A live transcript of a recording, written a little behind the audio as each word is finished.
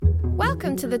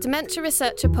Welcome to the Dementia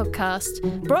Researcher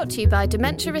podcast, brought to you by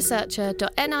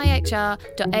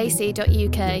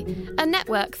dementiaresearcher.nihr.ac.uk, a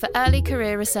network for early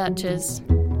career researchers.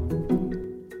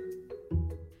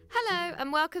 Hello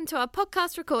and welcome to our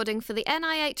podcast recording for the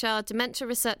NIHR Dementia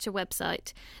Researcher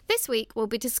website. This week we'll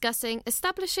be discussing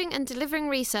establishing and delivering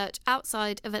research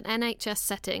outside of an NHS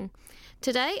setting.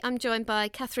 Today I'm joined by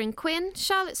Catherine Quinn,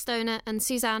 Charlotte Stoner and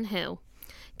Suzanne Hill.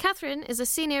 Catherine is a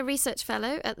Senior Research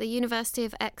Fellow at the University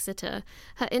of Exeter.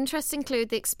 Her interests include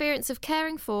the experience of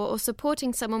caring for or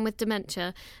supporting someone with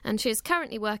dementia, and she is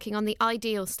currently working on the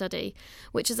IDEAL study,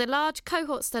 which is a large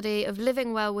cohort study of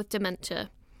living well with dementia.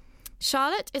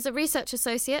 Charlotte is a Research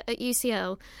Associate at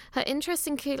UCL. Her interests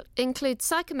include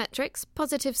psychometrics,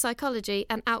 positive psychology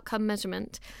and outcome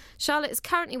measurement. Charlotte is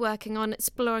currently working on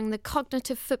exploring the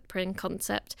cognitive footprint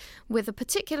concept, with a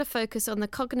particular focus on the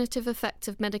cognitive effects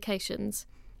of medications.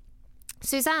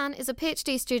 Suzanne is a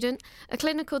PhD student, a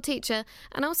clinical teacher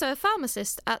and also a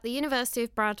pharmacist at the University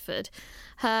of Bradford.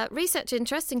 Her research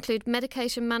interests include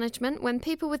medication management when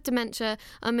people with dementia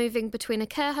are moving between a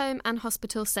care home and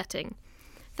hospital setting.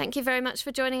 Thank you very much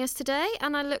for joining us today,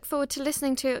 and I look forward to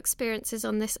listening to your experiences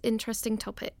on this interesting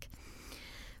topic.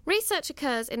 Research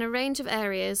occurs in a range of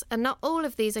areas, and not all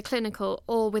of these are clinical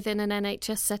or within an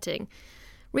NHS setting.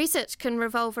 Research can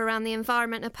revolve around the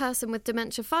environment a person with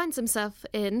dementia finds himself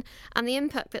in and the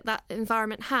impact that that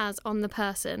environment has on the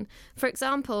person. For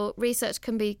example, research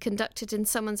can be conducted in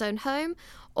someone's own home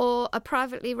or a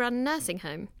privately run nursing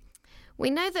home. We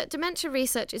know that dementia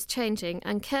research is changing,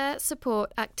 and care,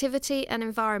 support, activity and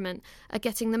environment are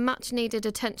getting the much needed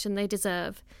attention they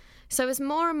deserve. So as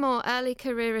more and more early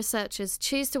career researchers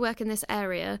choose to work in this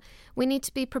area, we need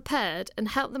to be prepared and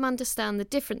help them understand the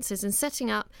differences in setting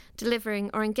up, delivering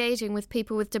or engaging with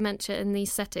people with dementia in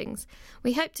these settings.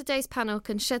 We hope today's panel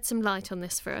can shed some light on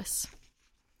this for us.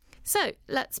 So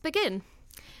let's begin.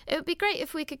 It would be great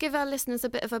if we could give our listeners a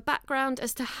bit of a background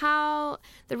as to how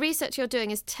the research you're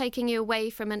doing is taking you away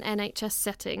from an NHS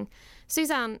setting.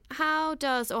 Suzanne, how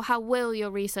does or how will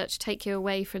your research take you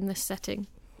away from this setting?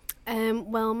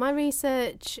 Well, my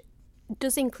research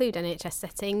does include NHS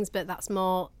settings, but that's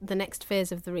more the next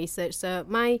phase of the research. So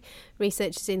my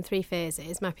research is in 3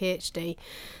 phases, my PhD.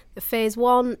 Phase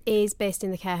 1 is based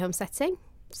in the care home setting.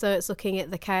 So it's looking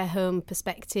at the care home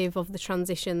perspective of the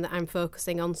transition that I'm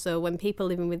focusing on. So when people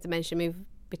living with dementia move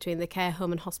between the care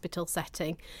home and hospital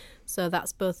setting. So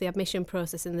that's both the admission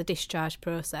process and the discharge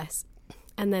process.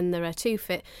 And then there are 3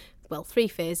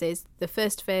 phases. The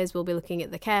first phase will be looking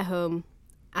at the care home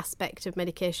aspect of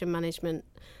medication management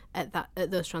at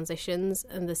those transitions,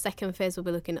 and the second phase will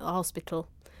be looking at the hospital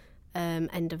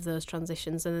end of those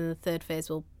transitions, and then the third phase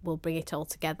will bring it all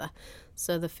together.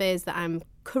 So the phase that I'm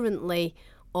currently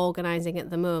organising at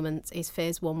the moment is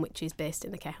phase 1, which is based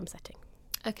in the care home setting.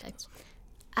 Okay.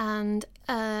 And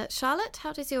Charlotte,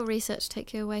 how does your research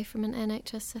take you away from an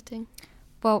NHS setting?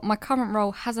 Well, my current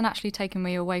role hasn't actually taken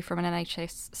me away from an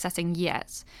NHS setting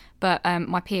yet, but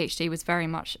my PhD was very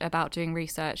much about doing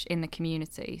research in the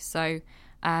community. So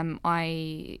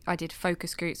I did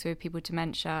focus groups with people with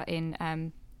dementia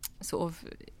in sort of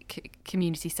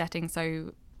community settings,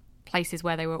 so places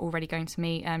where they were already going to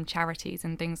meet, charities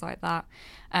and things like that.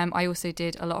 I also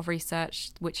did a lot of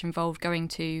research which involved going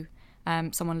to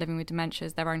someone living with dementia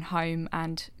as their own home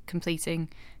and completing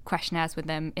questionnaires with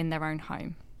them in their own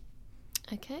home.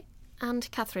 Okay, and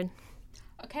Catherine?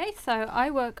 Okay, so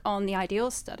I work on the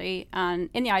IDEAL study, and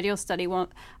in the IDEAL study, I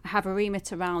have a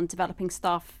remit around developing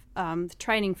staff the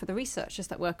training for the researchers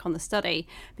that work on the study,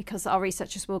 because our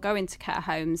researchers will go into care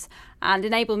homes, and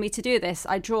enable me to do this,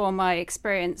 I draw on my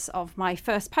experience of my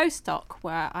first postdoc,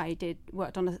 where I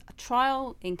worked on a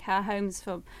trial in care homes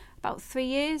for about 3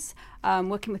 years,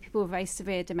 working with people with very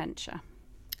severe dementia.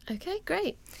 Okay,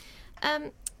 great.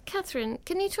 Catherine,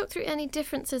 can you talk through any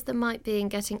differences there might be in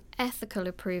getting ethical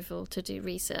approval to do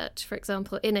research, for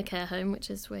example, in a care home,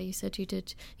 which is where you said you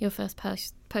did your first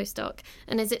postdoc,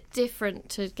 and is it different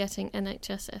to getting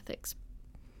NHS ethics?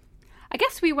 I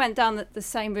guess we went down the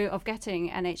same route of getting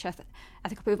NHS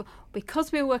ethical approval.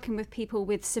 Because we were working with people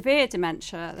with severe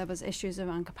dementia, there was issues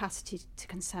around capacity to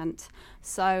consent.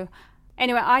 So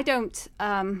anyway, I don't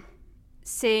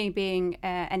see being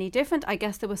any different. I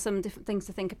guess there were some different things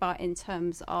to think about in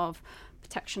terms of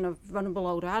protection of vulnerable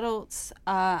older adults.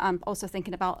 I'm also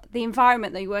thinking about the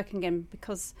environment that you're working in,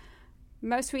 because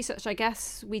most research, I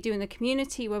guess, we do in the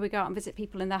community where we go out and visit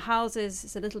people in their houses.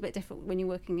 It's a little bit different when you're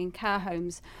working in care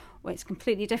homes, where it's a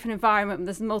completely different environment and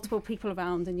there's multiple people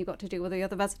around, and you've got to deal with the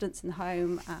other residents in the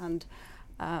home and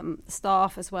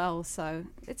staff as well. So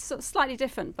it's sort of slightly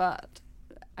different, but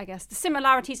I guess the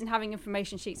similarities in having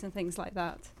information sheets and things like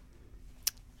that.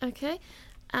 Okay.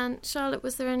 And Charlotte,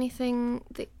 was there anything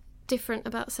different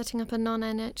about setting up a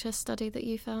non-NHS study that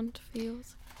you found for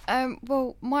yours?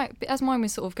 Well, as mine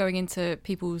was sort of going into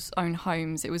people's own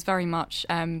homes, it was very much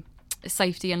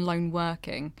safety and lone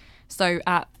working. So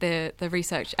at the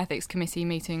Research Ethics Committee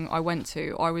meeting I went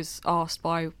to, I was asked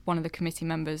by one of the committee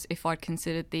members if I'd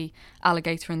considered the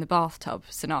alligator in the bathtub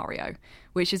scenario,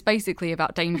 which is basically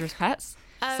about dangerous pets.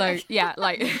 So, yeah,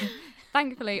 like,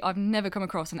 thankfully, I've never come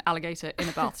across an alligator in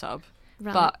a bathtub.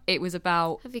 Right. But it was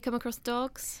about... Have you come across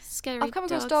dogs? Scary I've come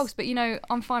across dogs, but,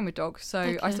 I'm fine with dogs. So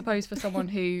Okay. I suppose for someone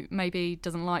who maybe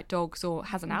doesn't like dogs or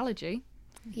has an allergy,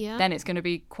 Yeah. then it's going to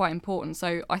be quite important.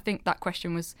 So I think that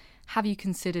question was, have you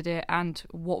considered it and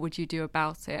what would you do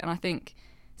about it? And I think,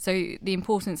 so the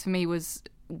importance for me was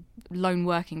lone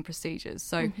working procedures.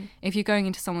 So if you're going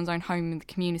into someone's own home in the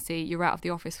community, you're out of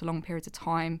the office for long periods of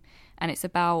time, and it's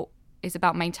about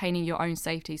maintaining your own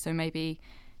safety. So maybe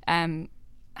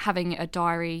having a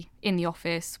diary in the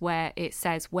office where it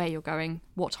says where you're going,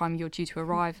 what time you're due to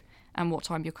arrive, and what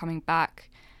time you're coming back.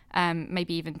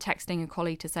 Maybe even texting a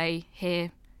colleague to say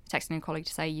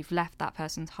you've left that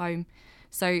person's home.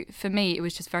 So for me, it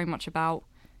was just very much about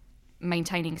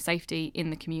maintaining safety in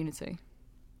the community.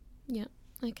 Yeah.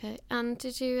 Okay. And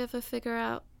did you ever figure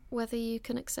out whether you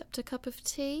can accept a cup of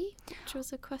tea? Which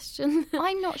was a question that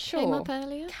I'm not sure. came up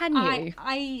earlier. Can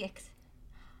you?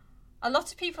 A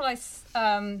lot of people I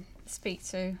speak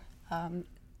to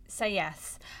say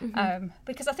yes,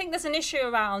 because I think there's an issue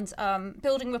around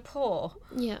building rapport,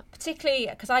 Yeah. particularly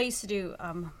because I used to do,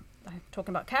 I'm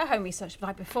talking about care home research,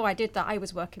 but before I did that, I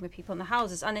was working with people in the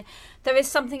houses, and there is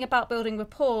something about building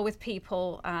rapport with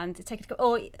people, and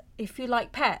if you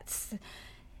like pets,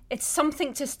 it's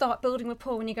something to start building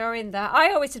rapport when you go in there.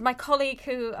 I always did. My colleague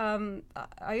who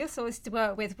I also used to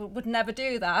work with would never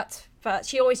do that, but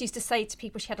she always used to say to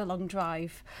people she had a long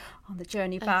drive on the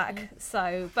journey back.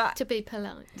 So, but To be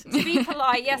polite. to be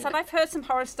polite, yes. And I've heard some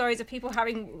horror stories of people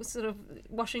having sort of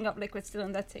washing up liquid still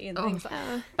in their tea and things like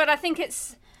that. But I think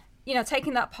it's,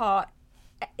 taking that part,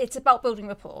 it's about building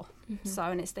rapport. So,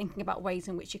 and it's thinking about ways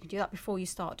in which you can do that before you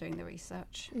start doing the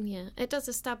research. Yeah, it does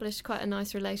establish quite a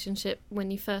nice relationship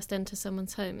when you first enter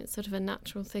someone's home. It's sort of a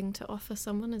natural thing to offer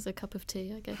someone as a cup of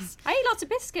tea, I guess. I ate lots of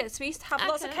biscuits. We used to have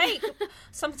lots of cake.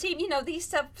 Some team,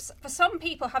 for some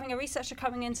people, having a researcher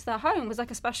coming into their home was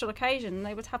like a special occasion.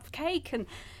 They would have cake, and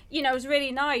it was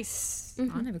really nice.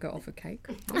 I never got offered cake.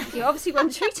 You obviously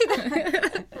weren't treated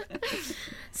that.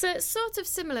 So it's sort of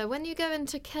similar. When you go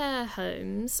into care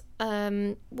homes,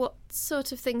 what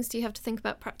sort of things do you have to think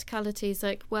about practicalities,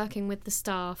 like working with the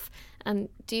staff? And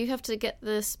do you have to get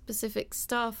the specific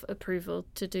staff approval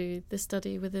to do the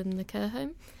study within the care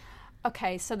home?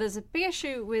 Okay, so there's a big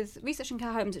issue with research in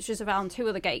care homes, which is around who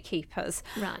are the gatekeepers.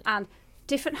 Right. And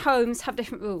different homes have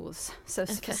different rules. So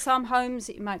for some homes,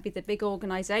 it might be the big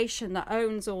organisation that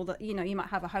owns all the, you might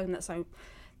have a home that's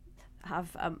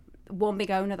one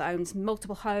big owner that owns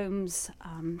multiple homes.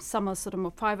 Some are sort of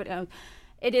more privately owned.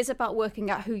 It is about working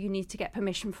out who you need to get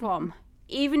permission from.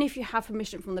 Even if you have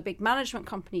permission from the big management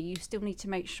company, you still need to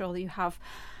make sure that you have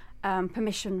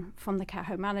permission from the care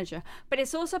home manager. But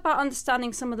it's also about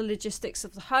understanding some of the logistics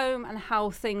of the home and how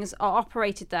things are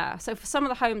operated there. So for some of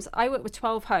the homes, I work with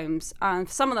 12 homes, and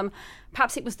for some of them,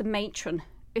 perhaps it was the matron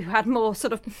who had more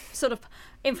sort of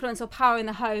influence or power in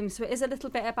the home. So it is a little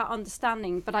bit about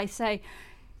understanding. But I say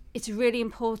it's really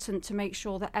important to make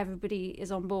sure that everybody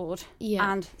is on board.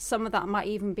 Yeah. And some of that might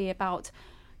even be about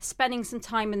spending some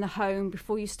time in the home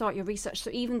before you start your research,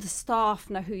 so even the staff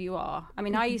know who you are. I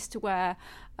mean, I used to wear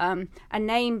a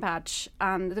name badge,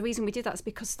 and the reason we did that is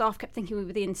because staff kept thinking we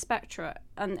were the inspectorate,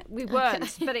 and we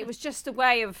weren't. But it was just a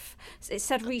way of, it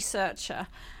said researcher,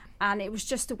 and it was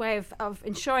just a way of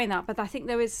ensuring that. But I think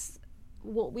there is,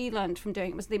 what we learned from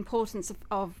doing it was the importance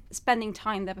of spending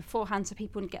time there beforehand, so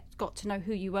people got to know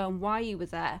who you were and why you were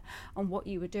there and what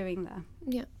you were doing there.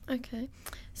 Yeah, okay.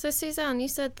 So Suzanne, you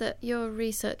said that your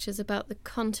research is about the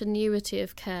continuity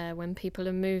of care when people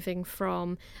are moving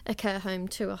from a care home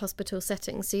to a hospital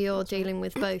setting. So you're dealing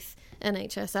with both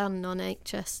NHS and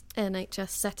non-NHS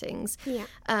settings. Yeah.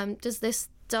 Does this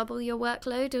double your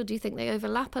workload, or do you think they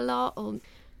overlap a lot? Or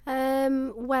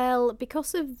Well,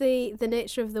 because of the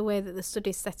nature of the way that the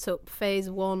study's set up, phase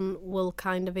 1 will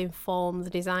kind of inform the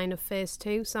design of phase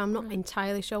 2, so I'm not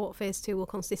entirely sure what phase 2 will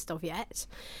consist of yet,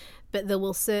 but there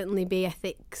will certainly be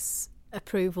ethics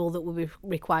approval that will be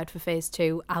required for phase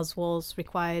 2, as was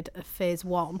required of phase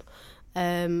 1.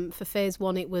 For phase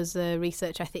 1, it was a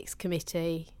research ethics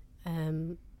committee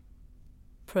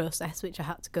process which I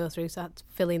had to go through, so I had to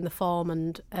fill in the form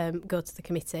and go to the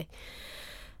committee.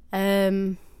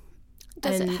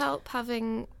 does it help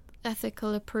having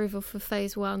ethical approval for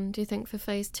phase 1, do you think for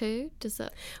phase 2? Does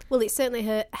that... Well, it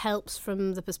certainly helps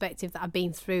from the perspective that I've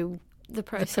been through the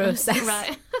process.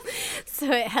 Right.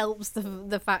 So it helps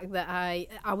the fact that I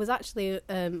was actually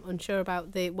unsure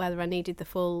about whether I needed the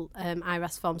full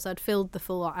IRAS form, so I'd filled the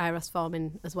full IRAS form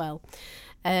in as well.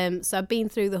 So I've been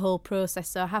through the whole process,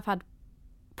 so I have had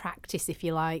practice, if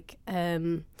you like,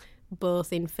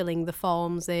 both in filling the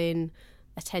forms in,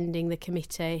 attending the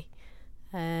committee.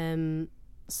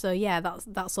 So yeah,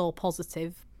 that's all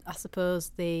positive. I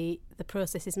suppose the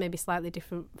process is maybe slightly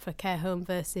different for care home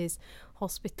versus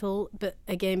hospital, but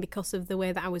again, because of the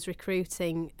way that I was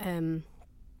recruiting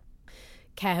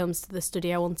care homes to the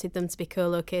study, I wanted them to be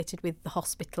co-located with the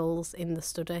hospitals in the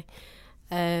study.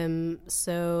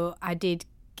 So I did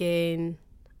gain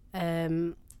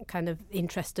kind of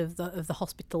interest of the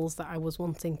hospitals that I was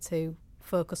wanting to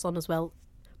focus on as well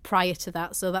prior to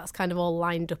that. So that's kind of all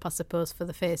lined up, I suppose, for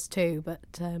the phase 2.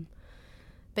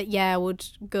 But yeah, I would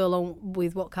go along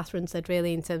with what Catherine said,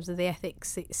 really, in terms of the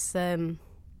ethics. It's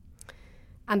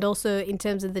and also in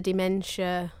terms of the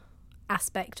dementia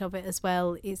aspect of it as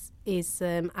well, is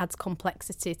adds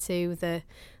complexity to the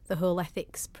whole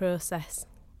ethics process,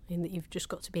 in that you've just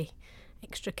got to be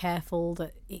extra careful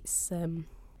that it's I'm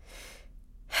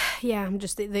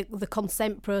just the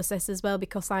consent process as well,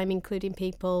 because I'm including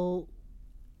people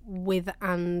with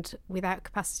and without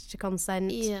capacity to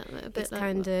consent. Yeah, a bit it's like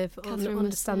kind of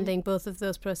understanding both of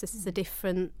those processes are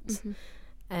different. Mm-hmm.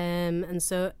 And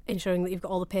so ensuring that you've got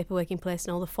all the paperwork in place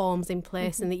and all the forms in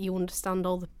place, and that you understand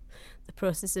all the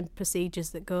process and procedures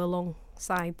that go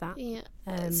alongside that.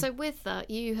 Yeah. So with that,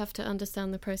 you have to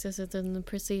understand the processes and the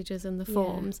procedures and the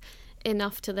forms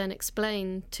enough to then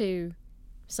explain to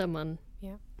someone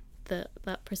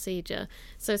that procedure.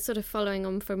 So sort of following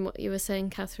on from what you were saying,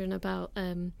 Catherine, about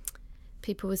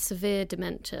people with severe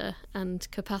dementia and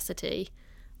capacity,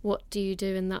 what do you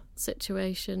do in that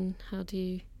situation? How do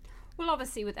you... Well,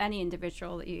 obviously, with any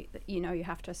individual that you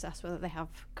have to assess whether they have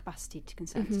capacity to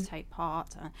consent to take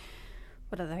part,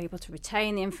 whether they're able to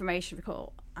retain the information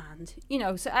recall, and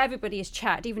so everybody is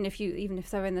checked. Even if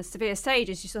they're in the severe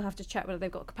stages, you still have to check whether they've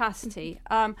got capacity.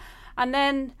 And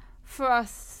then for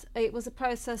us, it was a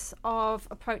process of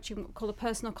approaching what we call a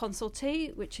personal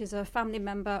consultee, which is a family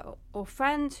member or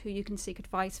friend who you can seek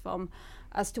advice from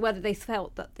as to whether they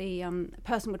felt that the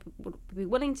person would be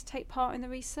willing to take part in the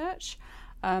research.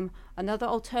 Another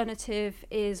alternative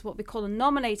is what we call a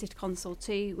nominated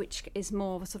consultee, which is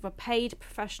more of a sort of a paid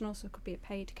professional, so it could be a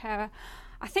paid carer.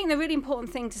 I think the really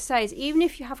important thing to say is, even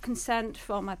if you have consent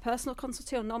from a personal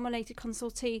consultee or nominated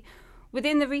consultee,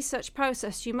 within the research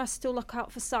process, you must still look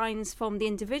out for signs from the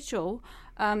individual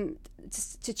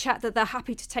to check that they're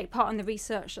happy to take part in the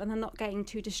research and they're not getting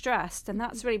too distressed. And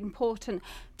that's really important,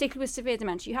 particularly with severe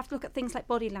dementia. You have to look at things like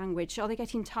body language. Are they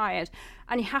getting tired?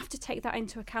 And you have to take that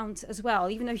into account as well.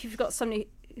 Even though you've got somebody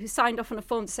who signed off on a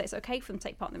form to say it's okay for them to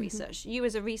take part in the research, you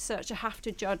as a researcher have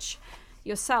to judge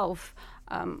yourself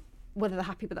whether they're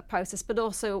happy with that process, but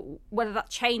also whether that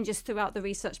changes throughout the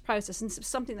research process. And it's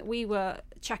something that we were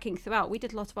checking throughout. We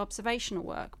did a lot of observational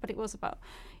work, but it was about,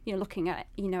 looking at,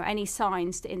 any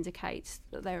signs to indicate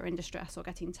that they were in distress or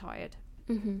getting tired.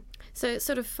 Mm-hmm. So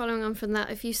sort of following on from that,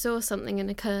 if you saw something in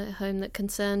a care home that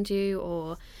concerned you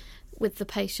or with the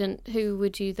patient, who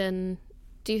would you then...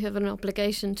 Do you have an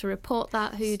obligation to report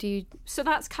that? Who do you... So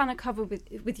that's kind of covered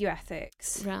with your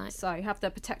ethics. Right. So you have the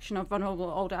protection of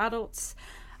vulnerable older adults.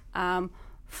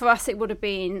 For us, it would have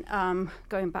been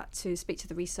going back to speak to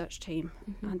the research team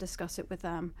and discuss it with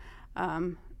them.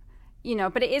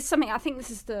 But it is something, I think this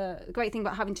is the great thing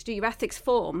about having to do your ethics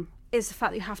form, is the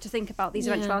fact that you have to think about these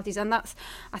eventualities. And that's,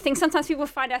 I think sometimes people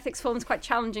find ethics forms quite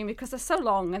challenging because they're so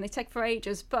long and they take for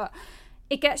ages, but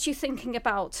it gets you thinking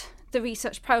about the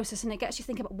research process, and it gets you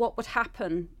thinking about what would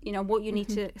happen, what you need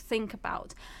to think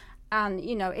about. And,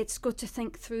 it's good to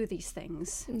think through these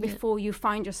things before you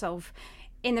find yourself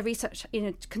in the research,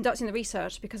 conducting the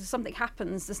research, because if something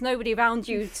happens, there's nobody around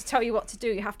you to tell you what to do.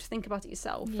 You have to think about it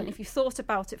yourself. And if you thought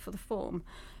about it for the form,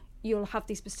 you'll have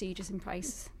these procedures in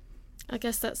place. I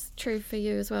guess that's true for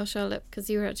you as well, Charlotte, because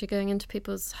you were actually going into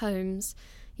people's homes.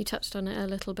 You touched on it a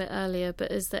little bit earlier,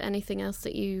 but is there anything else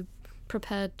that you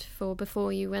prepared for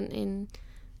before you went in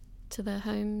to their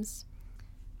homes?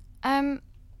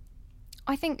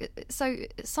 I think so.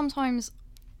 Sometimes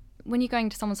when you're going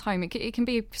to someone's home, it can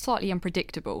be slightly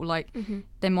unpredictable. Like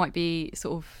there might be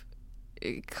sort of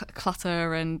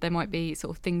clutter, and there might be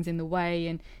sort of things in the way,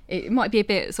 and it might be a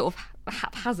bit sort of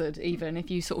haphazard even if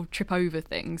you sort of trip over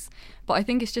things. But I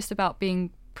think it's just about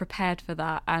being prepared for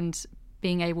that and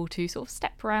being able to sort of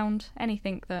step around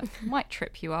anything that might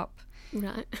trip you up.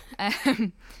 Right.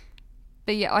 But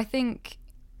But yeah, I think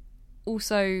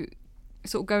also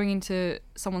sort of going into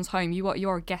someone's home,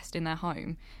 you're a guest in their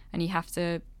home and you have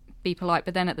to be polite.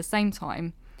 But then at the same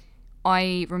time,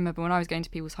 I remember when I was going to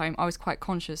people's home, I was quite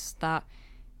conscious that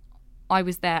I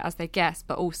was there as their guest,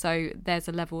 but also there's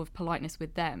a level of politeness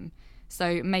with them.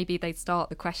 So maybe they'd start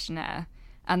the questionnaire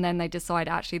and then they decide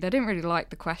actually they didn't really like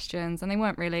the questions and they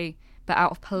weren't really, but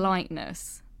out of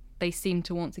politeness, they seem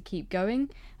to want to keep going.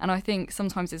 And I think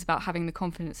sometimes it's about having the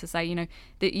confidence to say, you know,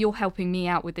 that you're helping me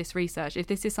out with this research. If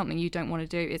this is something you don't want to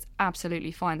do, it's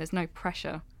absolutely fine. There's no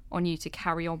pressure on you to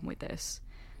carry on with this.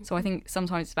 So I think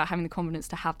sometimes it's about having the confidence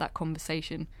to have that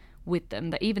conversation with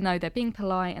them, that even though they're being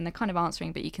polite and they're kind of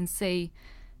answering, but you can see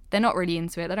they're not really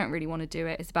into it, they don't really want to do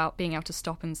it. It's about being able to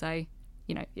stop and say,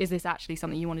 you know, is this actually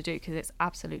something you want to do? Because it's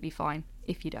absolutely fine.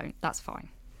 If you don't, that's fine.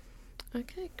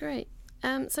 Okay, great.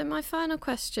 So my final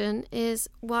question is,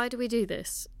 why do we do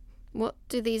this? What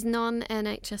do these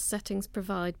non-NHS settings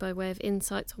provide by way of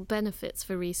insights or benefits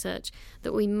for research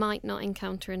that we might not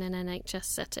encounter in an NHS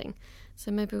setting? So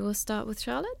maybe we'll start with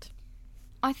Charlotte.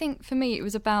 I think for me it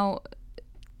was about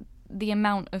the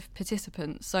amount of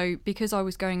participants. So because I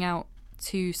was going out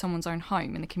to someone's own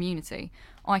home in the community,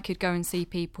 I could go and see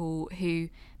people who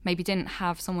maybe didn't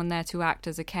have someone there to act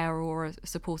as a carer or a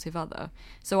supportive other.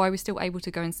 So I was still able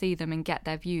to go and see them and get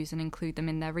their views and include them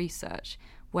in their research.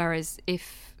 Whereas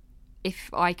if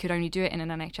I could only do it in an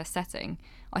NHS setting,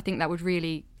 I think that would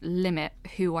really limit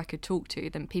who I could talk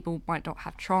to. Then people might not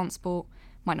have transport,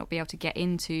 might not be able to get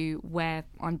into where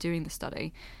I'm doing the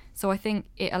study. So I think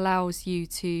it allows you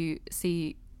to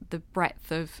see the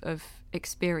breadth of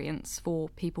experience for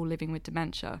people living with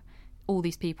dementia, all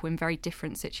these people in very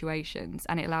different situations,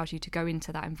 and it allows you to go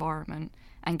into that environment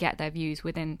and get their views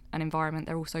within an environment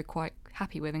they're also quite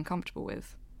happy with and comfortable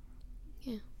with.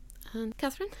 Yeah. And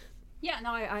Catherine? Yeah,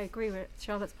 no, I agree with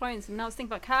Charlotte's points. And I was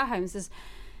thinking about care homes as,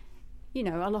 you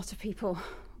know, a lot of people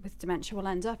with dementia will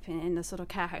end up in the sort of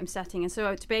care home setting. And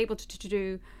so to be able to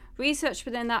do research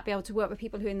within that, be able to work with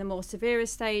people who are in the more severe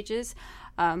stages,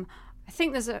 I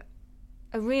think there's a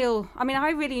real... I mean,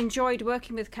 I really enjoyed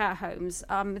working with care homes.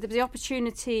 There was the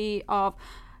opportunity of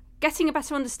getting a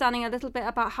better understanding a little bit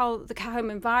about how the care home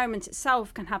environment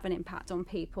itself can have an impact on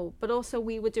people, but also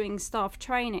we were doing staff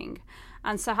training.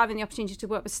 And so having the opportunity to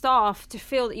work with staff, to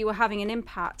feel that you were having an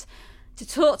impact, to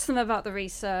talk to them about the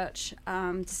research,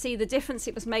 to see the difference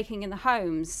it was making in the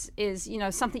homes is, you know,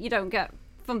 something you don't get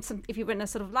from if you were in a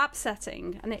sort of lab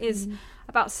setting. And it is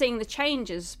about seeing the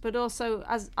changes, but also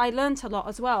as I learnt a lot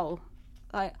as well.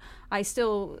 I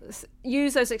still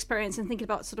use those experiences and thinking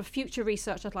about sort of future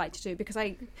research I'd like to do, because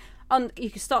you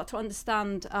can start to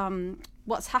understand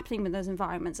what's happening with those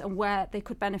environments and where they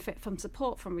could benefit from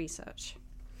support from research.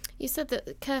 You said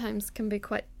that care homes can be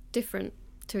quite different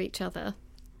to each other.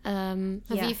 Have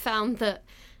you found that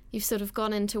you've sort of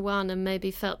gone into one and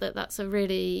maybe felt that that's a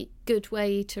really good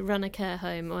way to run a care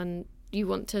home, and you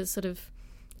want to sort of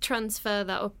transfer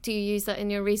that, or do you use that in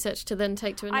your research to then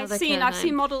take to another care home? I've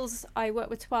seen models. I work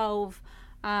with 12.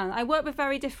 I work with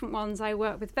very different ones. I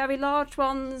work with very large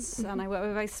ones and I work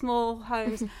with very small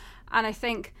homes. And I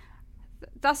think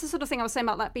that's the sort of thing I was saying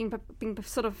about like being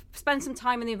sort of spend some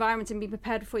time in the environment and be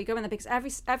prepared before you go in there, because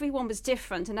everyone was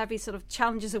different and every sort of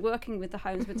challenges of working with the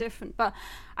homes were different. But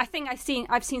I think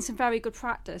I've seen some very good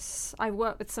practice. I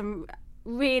work with some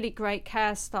really great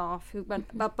care staff who went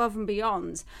above and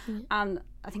beyond, and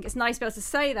I think it's nice to be able to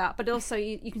say that, but also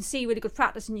you can see really good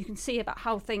practice and you can see about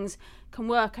how things can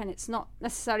work, and it's not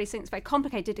necessarily something that's very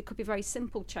complicated. It could be very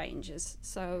simple changes.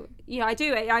 So yeah,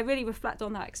 I really reflect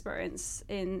on that experience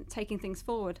in taking things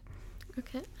forward.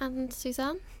 Okay. And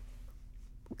Suzanne?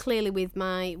 Clearly with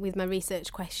my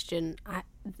research question,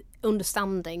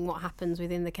 understanding what happens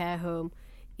within the care home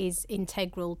is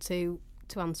integral to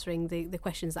answering the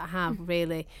questions that I have,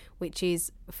 really, which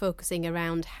is focusing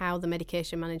around how the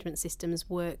medication management systems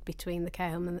work between the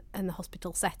care home and the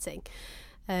hospital setting.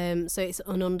 So it's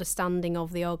an understanding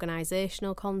of the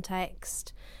organisational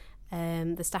context,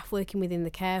 the staff working within the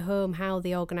care home, how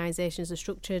the organisations are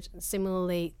structured,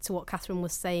 similarly to what Catherine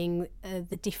was saying,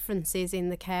 the differences in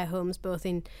the care homes, both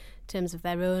in terms of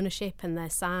their ownership and their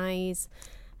size,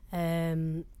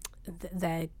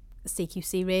 their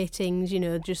CQC ratings, you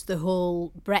know, just the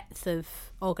whole breadth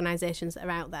of organisations that are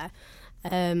out there.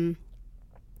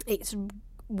 It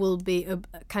will be a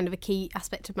kind of a key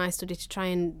aspect of my study to try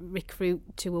and recruit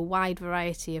to a wide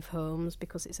variety of homes,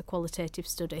 because it's a qualitative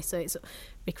study, so it's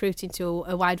recruiting to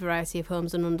a wide variety of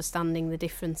homes and understanding the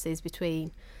differences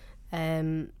between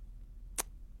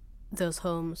those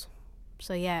homes.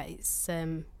 So yeah, it's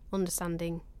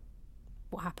understanding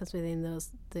what happens within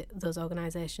those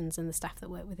organisations and the staff that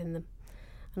work within them.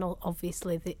 and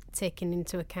obviously taking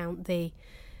into account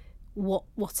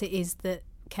what it is that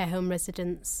care home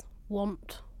residents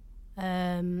want,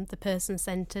 the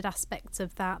person-centred aspects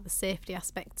of that, the safety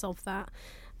aspects of that,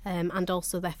 and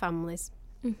also their families.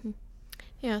 Mm-hmm.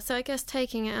 Yeah, so I guess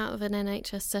taking it out of an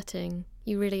NHS setting,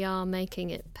 you really are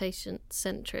making it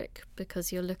patient-centric,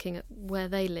 because you're looking at where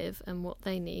they live and what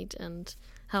they need and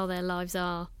how their lives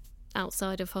are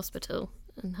outside of hospital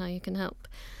and how you can help.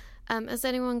 Has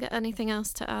anyone got anything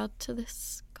else to add to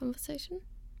this conversation?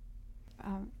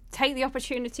 Take the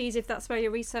opportunities if that's where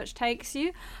your research takes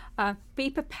you. Be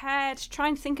prepared. Try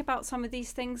and think about some of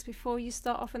these things before you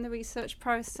start off in the research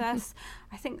process.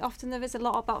 I think often there is a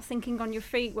lot about thinking on your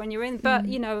feet when you're in, but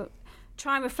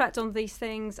try and reflect on these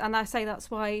things. And I say that's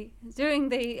why doing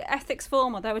the ethics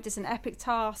form, although it is an epic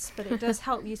task, but it does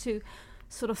help you to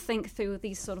sort of think through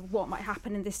these sort of what might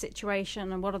happen in this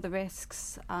situation and what are the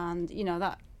risks, and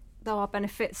that there are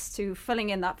benefits to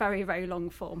filling in that very, very long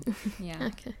form. Yeah.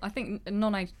 Okay. I think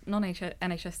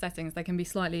non-NHS settings, they can be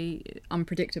slightly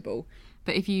unpredictable,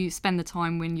 but if you spend the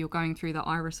time when you're going through that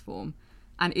IRIS form,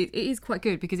 and it is quite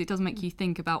good because it does make you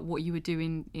think about what you would do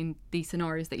in these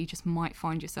scenarios that you just might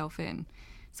find yourself in.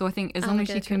 So I think as long as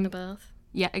you can... in the bath.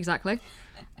 Yeah, exactly.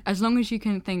 As long as you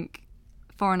can think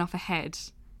far enough ahead,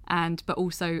 but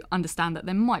also understand that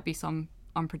there might be some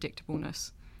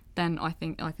unpredictableness, then I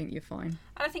think you're fine.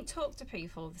 And I think talk to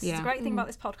people. This is the great thing about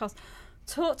this podcast.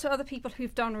 Talk to other people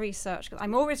who've done research.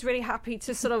 I'm always really happy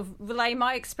to sort of relay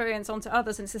my experience onto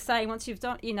others, and it's the same once you've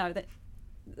done, that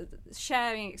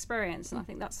sharing experience. And I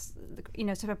think that's,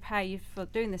 to prepare you for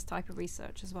doing this type of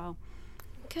research as well.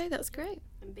 Okay, that's great.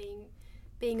 And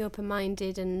being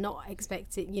open-minded and not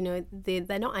expecting,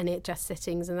 they're not NHS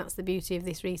settings, and that's the beauty of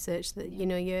this research, that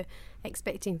you're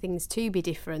expecting things to be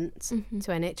different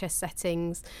to NHS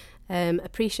settings,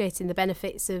 appreciating the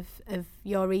benefits of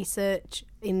your research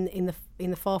in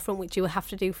the forefront, which you will have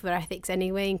to do for ethics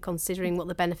anyway, and considering what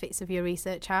the benefits of your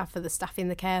research are for the staff in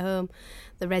the care home,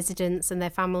 the residents and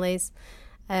their families.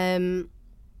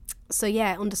 So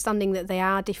yeah, understanding that they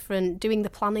are different, doing the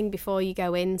planning before you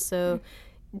go in, so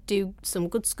do some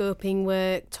good scoping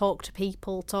work, talk to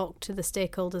people, talk to the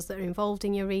stakeholders that are involved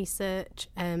in your research.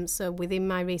 So within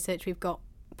my research, we've got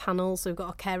panels. We've got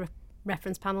a care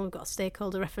reference panel, we've got a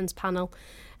stakeholder reference panel,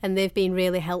 and they've been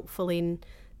really helpful in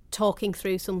talking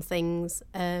through some things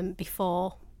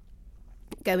before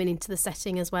going into the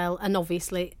setting as well. And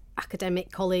obviously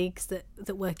academic colleagues that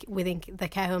work within the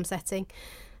care home setting,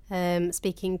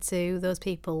 speaking to those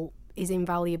people is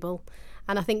invaluable.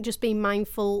 And I think just being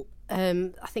mindful,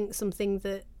 I think something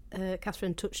that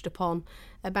Catherine touched upon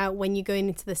about when you're going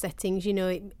into the settings,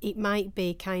 it might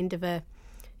be kind of a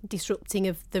disrupting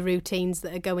of the routines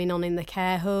that are going on in the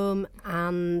care home,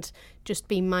 and just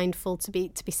being mindful to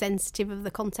be sensitive of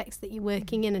the context that you're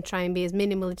working in and try and be as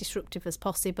minimally disruptive as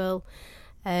possible,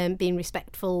 being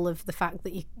respectful of the fact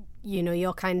that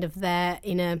you're kind of there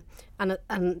and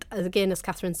again, as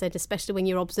Catherine said, especially when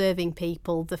you're observing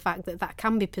people, the fact that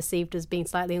can be perceived as being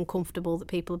slightly uncomfortable, that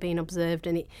people are being observed,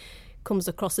 and it comes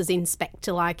across as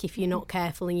inspector-like if you're not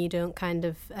careful and you don't kind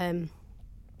of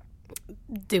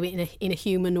do it in a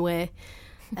human way.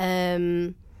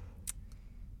 I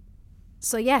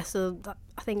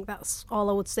think that's all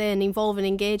I would say. And involve and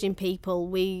engage in people.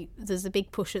 There's a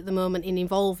big push at the moment in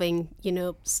involving,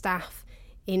 staff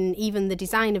in even the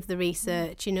design of the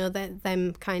research.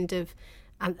 Them kind of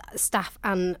and staff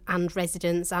and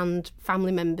residents and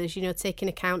family members. Taking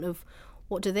account of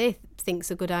what do they think's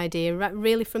a good idea,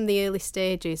 really from the early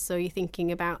stages. So you're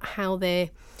thinking about how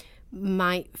they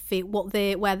might fit,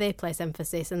 where they place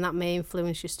emphasis, and that may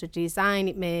influence your study design.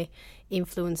 It may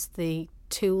influence the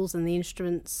tools and the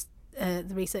instruments, the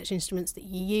research instruments that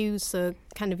you use. So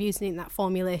kind of using it in that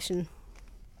formulation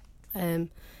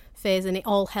phase, and it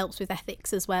all helps with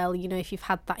ethics as well. If you've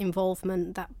had that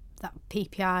involvement, that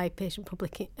PPI,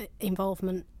 patient-public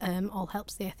involvement, all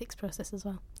helps the ethics process as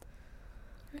well.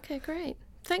 Okay, great.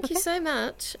 Thank you so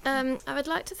much. I would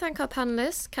like to thank our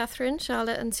panellists, Catherine,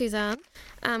 Charlotte and Suzanne.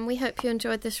 We hope you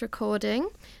enjoyed this recording.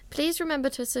 Please remember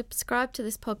to subscribe to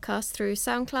this podcast through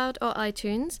SoundCloud or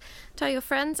iTunes. Tell your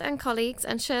friends and colleagues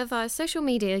and share via social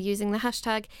media using the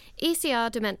hashtag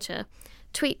ECRDementia.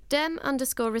 Tweet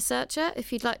 #dem_researcher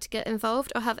if you'd like to get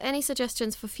involved or have any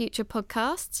suggestions for future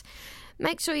podcasts.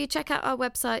 Make sure you check out our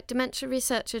website,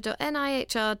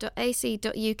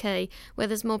 dementiaresearcher.nihr.ac.uk, where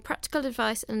there's more practical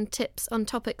advice and tips on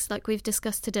topics like we've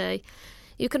discussed today.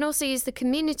 You can also use the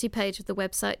community page of the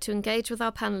website to engage with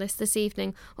our panellists this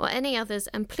evening or any others,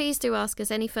 and please do ask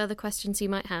us any further questions you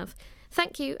might have.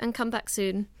 Thank you, and come back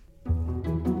soon.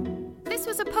 This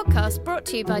This was a podcast brought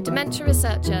to you by Dementia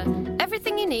Researcher.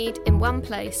 Everything you need in one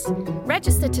place.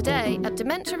 Register today at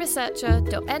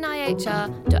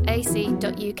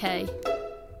dementiaresearcher.nihr.ac.uk.